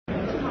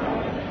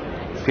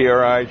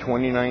Ferrea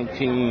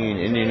 2019,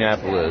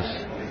 Indianapolis.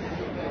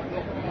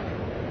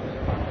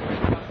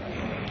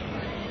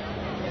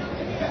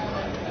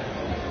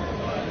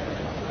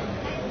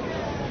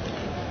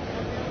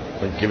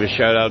 Let's give a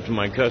shout out to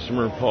my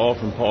customer Paul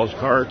from Paul's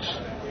Carts.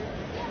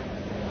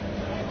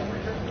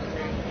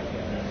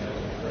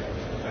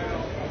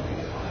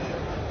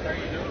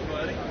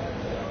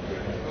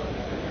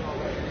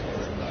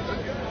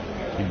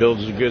 He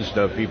builds the good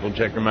stuff, people.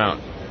 Check him out.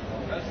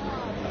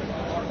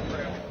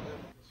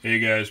 Hey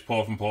guys,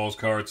 Paul from Paul's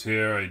Carts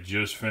here. I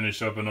just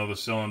finished up another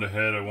cylinder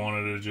head. I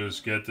wanted to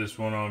just get this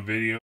one on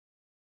video.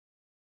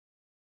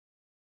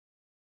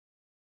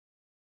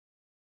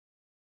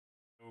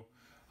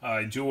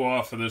 I do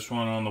offer this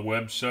one on the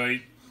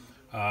website.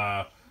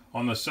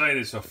 On the site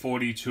it's a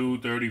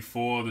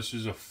 42-34. This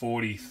is a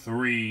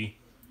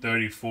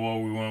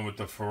 43-34. We went with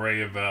the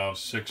Ferrea valve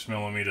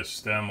 6mm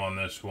stem on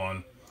this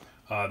one.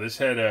 This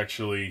head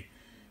actually,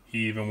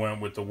 he even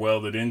went with the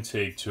welded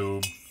intake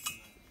tube.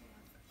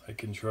 I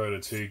can try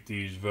to take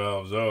these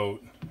valves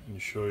out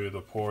and show you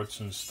the ports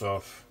and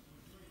stuff.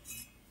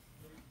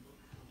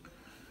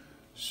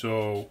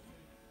 So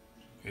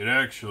it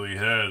actually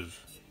has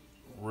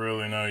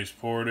really nice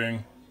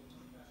porting.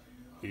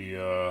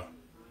 It's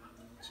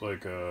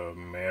like a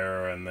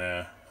mirror in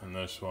there in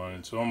this one.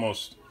 It's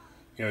almost,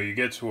 you know, you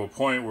get to a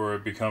point where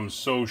it becomes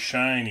so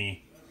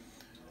shiny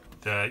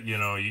that, you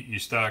know, you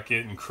start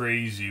getting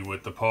crazy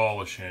with the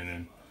polishing.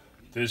 And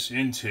this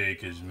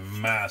intake is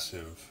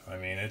massive. I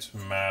mean, it's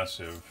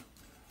massive.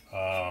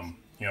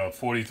 You know,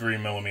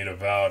 43mm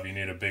valve, you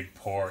need a big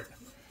port.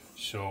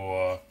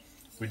 So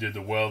we did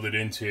the welded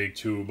intake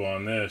tube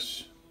on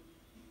this.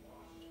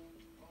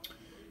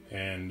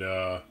 And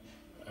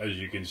as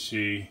you can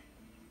see,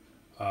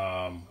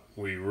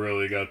 we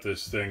really got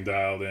this thing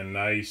dialed in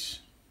nice.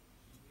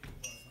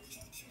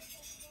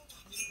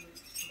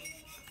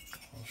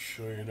 I'll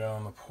show you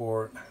down the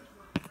port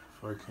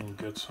if I can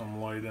get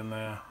some light in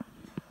there.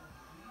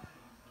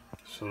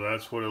 So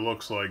that's what it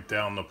looks like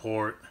down the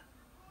port.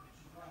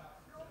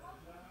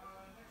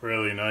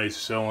 Really nice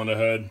cylinder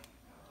head.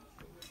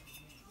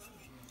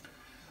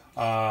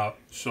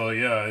 So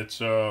yeah,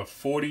 it's a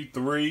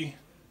 43-34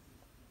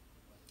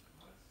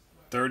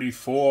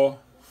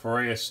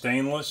 Ferrea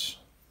stainless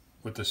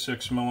with the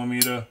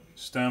 6mm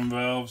stem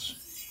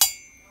valves.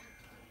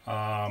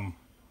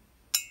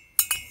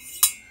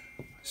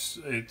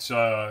 It's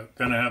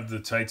gonna have the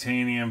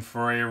titanium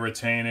Ferrea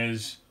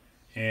retainers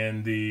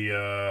and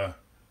the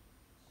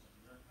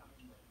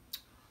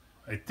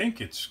I think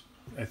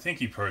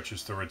he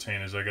purchased the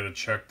retainers. I gotta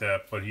check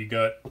that, but he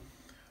got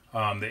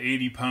the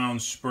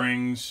 80-pound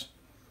springs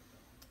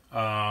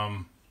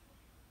and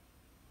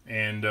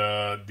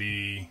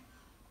the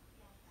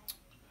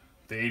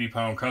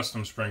 80-pound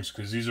custom springs,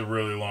 because these are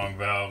really long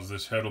valves.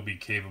 This head will be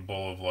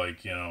capable of,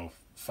 like, you know,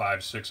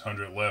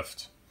 500-600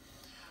 lift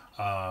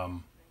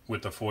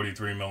with the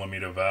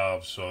 43mm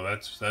valve. So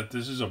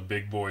this is a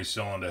big boy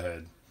cylinder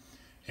head.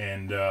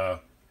 And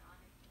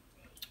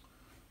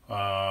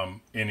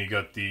he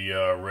got the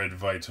red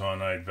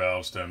Vitonite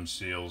valve stem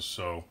seals.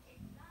 So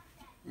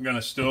I'm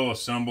gonna still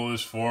assemble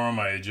this for him.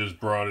 I just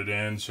brought it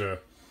in to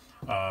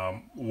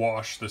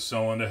wash the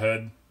cylinder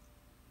head,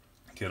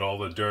 get all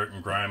the dirt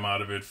and grime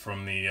out of it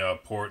from the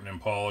porting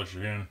and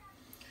polishing,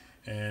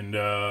 and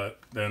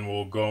then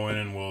we'll go in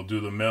and we'll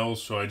do the mill.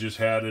 So I just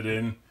had it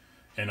in,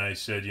 and I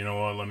said, you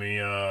know what, let me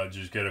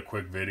just get a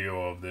quick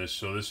video of this.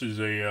 So this is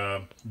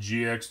a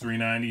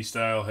GX390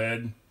 style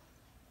head.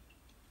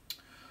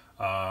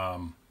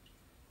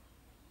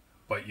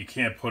 But you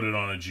can't put it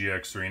on a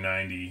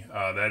GX390.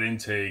 That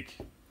intake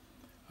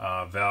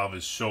valve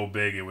is so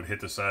big it would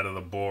hit the side of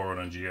the bore on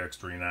a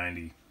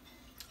GX390.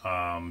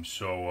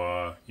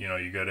 You know,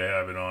 you got to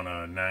have it on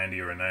a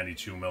 90 or a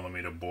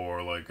 92mm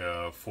bore, like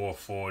a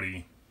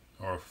 440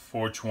 or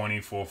 420,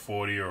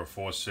 440 or a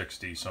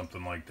 460,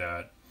 something like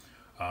that.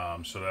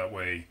 So that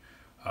way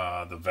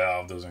the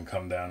valve doesn't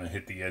come down and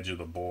hit the edge of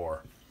the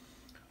bore.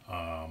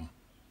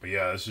 But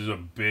yeah, this is a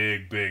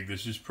big,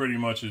 this is pretty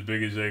much as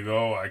big as they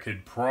go. I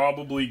could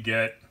probably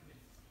get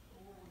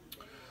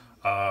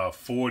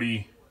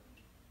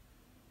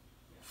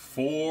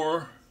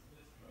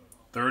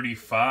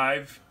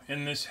 44-35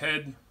 in this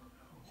head,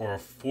 or a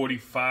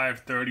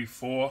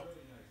 45-34,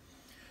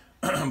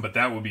 but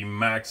that would be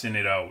maxing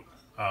it out.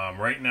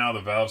 Right now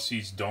the valve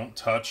seats don't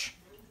touch,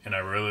 and I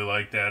really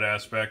like that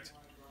aspect.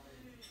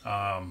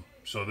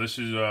 So this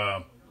is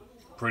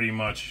pretty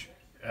much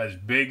as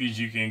big as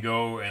you can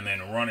go, and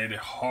then run it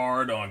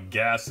hard on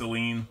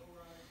gasoline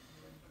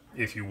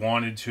if you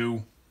wanted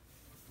to.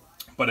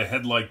 But a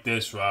head like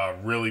this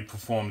really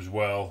performs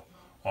well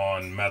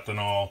on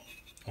methanol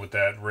with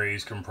that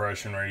raised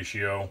compression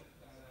ratio.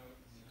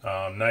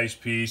 Nice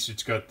piece.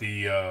 It's got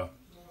the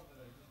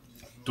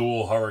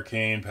dual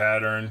hurricane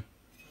pattern,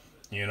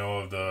 you know,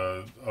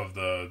 of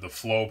the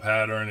flow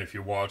pattern if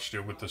you watched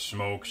it with the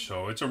smoke.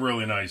 So it's a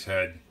really nice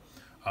head.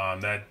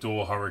 That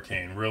dual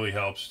hurricane really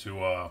helps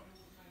to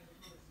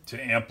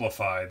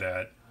amplify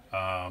that,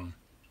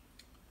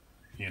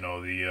 you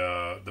know,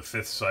 the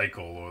fifth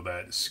cycle, or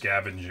that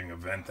scavenging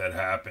event that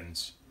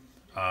happens.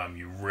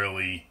 You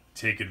really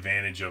take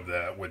advantage of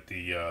that with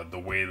the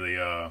way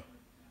the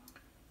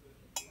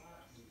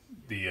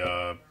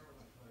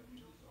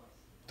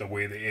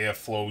way the air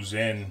flows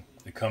in.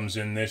 It comes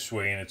in this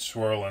way and it's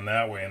swirling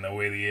that way, and the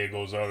way the air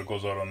goes out, it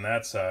goes out on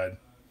that side.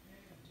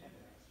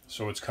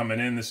 So it's coming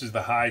in, this is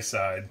the high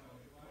side,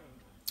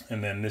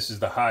 and then this is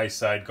the high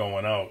side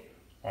going out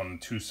on the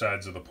two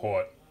sides of the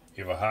port.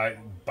 You have a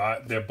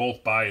they're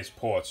both bias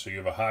ports, so you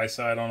have a high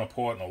side on a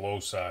port and a low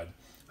side.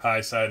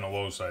 High side and a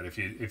low side if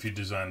you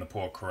design the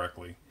port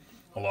correctly.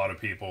 A lot of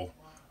people,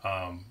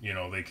 you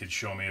know, they could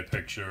show me a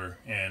picture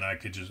and I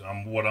could just,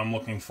 what I'm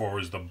looking for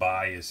is the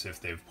bias if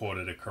they've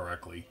ported it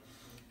correctly.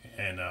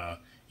 And,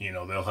 you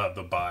know, they'll have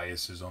the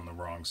biases on the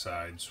wrong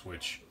sides,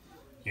 which,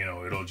 you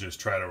know, it'll just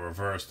try to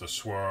reverse the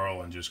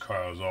swirl and just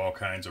cause all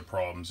kinds of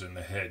problems in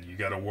the head. You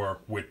got to work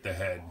with the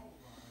head.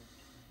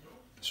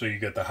 So you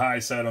got the high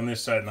side on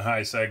this side and the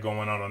high side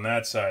going out on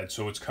that side.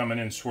 So it's coming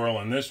in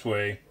swirling this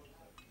way.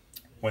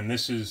 When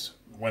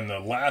the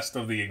last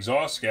of the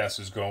exhaust gas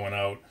is going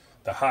out,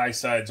 the high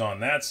side's on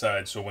that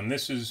side. So when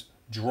this is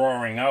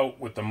drawing out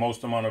with the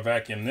most amount of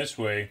vacuum this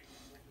way,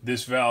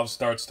 this valve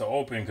starts to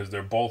open because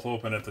they're both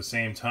open at the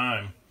same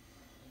time.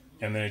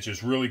 And then it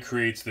just really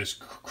creates this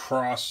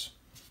cross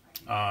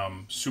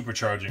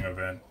supercharging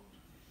event.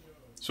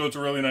 So it's a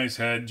really nice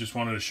head. Just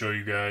wanted to show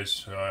you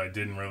guys. I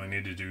didn't really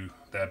need to do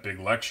that big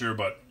lecture,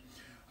 but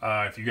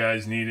if you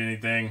guys need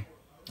anything,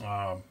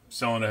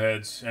 cylinder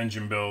heads,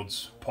 engine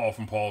builds, Paul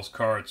from Paul's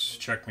Karts,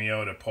 check me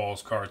out at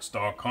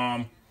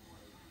paulskarts.com.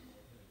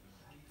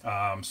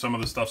 Some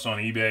of the stuff's on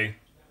eBay,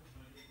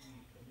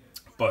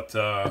 but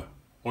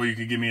or you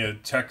could give me a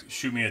text,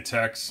 shoot me a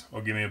text,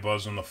 or give me a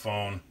buzz on the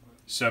phone,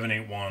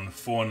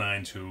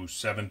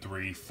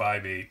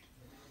 781-492-7358.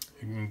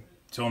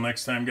 Until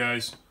next time,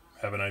 guys,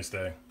 have a nice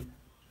day.